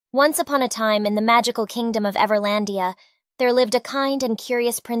Once upon a time, in the magical kingdom of Everlandia, there lived a kind and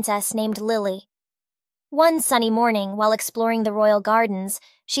curious princess named Lily. One sunny morning, while exploring the royal gardens,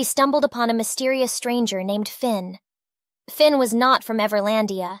 she stumbled upon a mysterious stranger named Finn. Finn was not from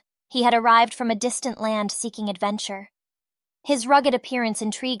Everlandia. He had arrived from a distant land seeking adventure. His rugged appearance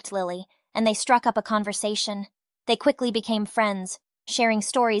intrigued Lily, and they struck up a conversation. They quickly became friends, sharing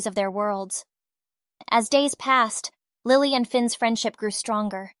stories of their worlds. As days passed, Lily and Finn's friendship grew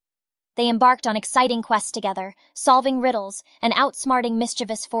stronger. They embarked on exciting quests together, solving riddles and outsmarting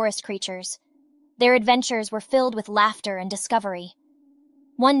mischievous forest creatures. Their adventures were filled with laughter and discovery.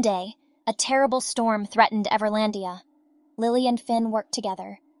 One day, a terrible storm threatened Everlandia. Lily and Finn worked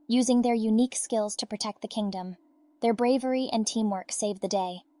together, using their unique skills to protect the kingdom. Their bravery and teamwork saved the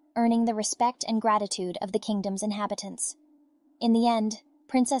day, earning the respect and gratitude of the kingdom's inhabitants. In the end,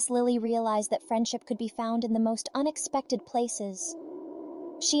 Princess Lily realized that friendship could be found in the most unexpected places.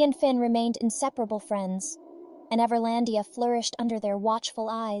 She and Finn remained inseparable friends, and Everlandia flourished under their watchful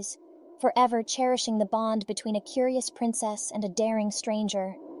eyes, forever cherishing the bond between a curious princess and a daring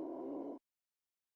stranger.